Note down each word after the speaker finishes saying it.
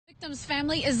Victim's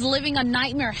family is living a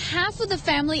nightmare. Half of the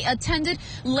family attended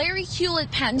Larry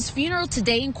Hewlett-Patton's funeral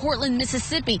today in Cortland,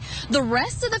 Mississippi. The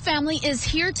rest of the family is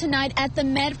here tonight at the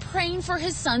Med praying for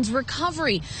his son's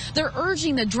recovery. They're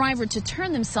urging the driver to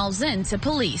turn themselves in to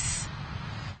police.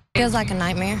 Feels like a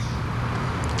nightmare.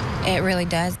 It really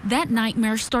does. That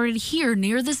nightmare started here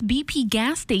near this BP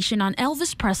gas station on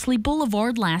Elvis Presley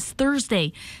Boulevard last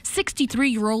Thursday.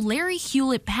 63-year-old Larry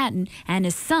Hewlett-Patton and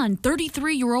his son,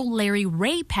 33-year-old Larry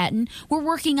Ray Patton, were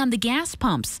working on the gas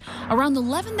pumps. Around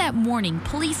 11 that morning,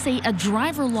 police say a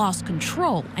driver lost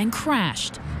control and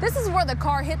crashed. This is where the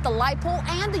car hit the light pole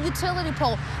and the utility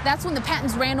pole. That's when the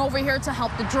Pattons ran over here to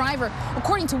help the driver.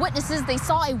 According to witnesses, they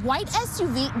saw a white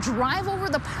SUV drive over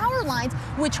the power lines,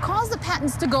 which caused the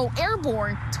Pattons to go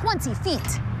airborne 20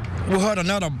 feet. We heard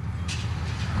another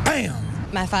bam.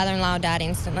 My father-in-law died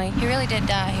instantly. He really did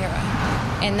die here.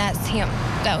 And that's him.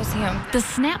 That was him. The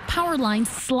snap power line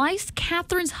sliced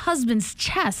Catherine's husband's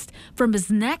chest from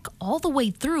his neck all the way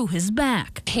through his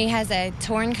back. He has a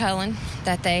torn colon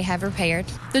that they have repaired.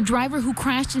 The driver who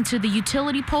crashed into the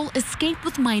utility pole escaped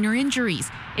with minor injuries.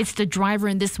 It's the driver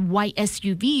in this white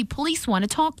SUV police want to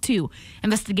talk to.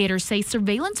 Investigators say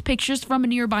surveillance pictures from a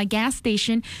nearby gas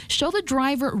station show the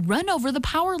driver run over the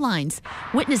power lines.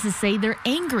 Witnesses say they're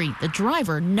angry the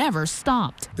driver never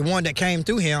stopped. The one that came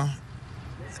through here,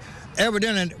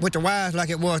 evidently with the wires like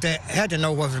it was, they had to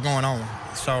know what was going on.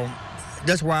 So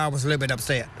that's why I was a little bit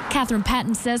upset. Catherine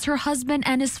Patton says her husband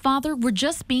and his father were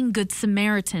just being good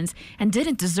Samaritans and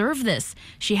didn't deserve this.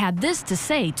 She had this to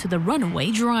say to the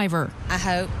runaway driver. I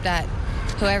hope that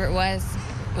whoever it was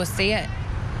will see it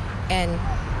and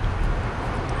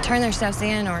turn themselves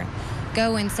in or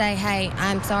go and say, hey,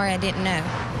 I'm sorry, I didn't know.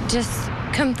 Just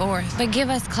come forth, but give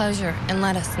us closure and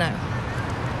let us know.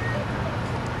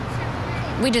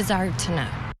 We deserve to know.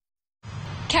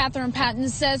 Catherine Patton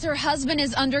says her husband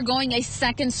is undergoing a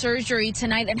second surgery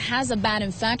tonight and has a bad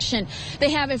infection.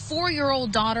 They have a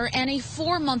 4-year-old daughter and a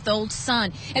 4-month-old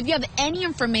son. If you have any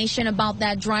information about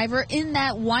that driver in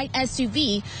that white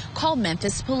SUV, call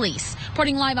Memphis Police.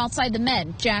 Reporting live outside the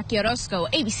Med, Jackie Orozco,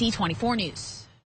 ABC 24 News.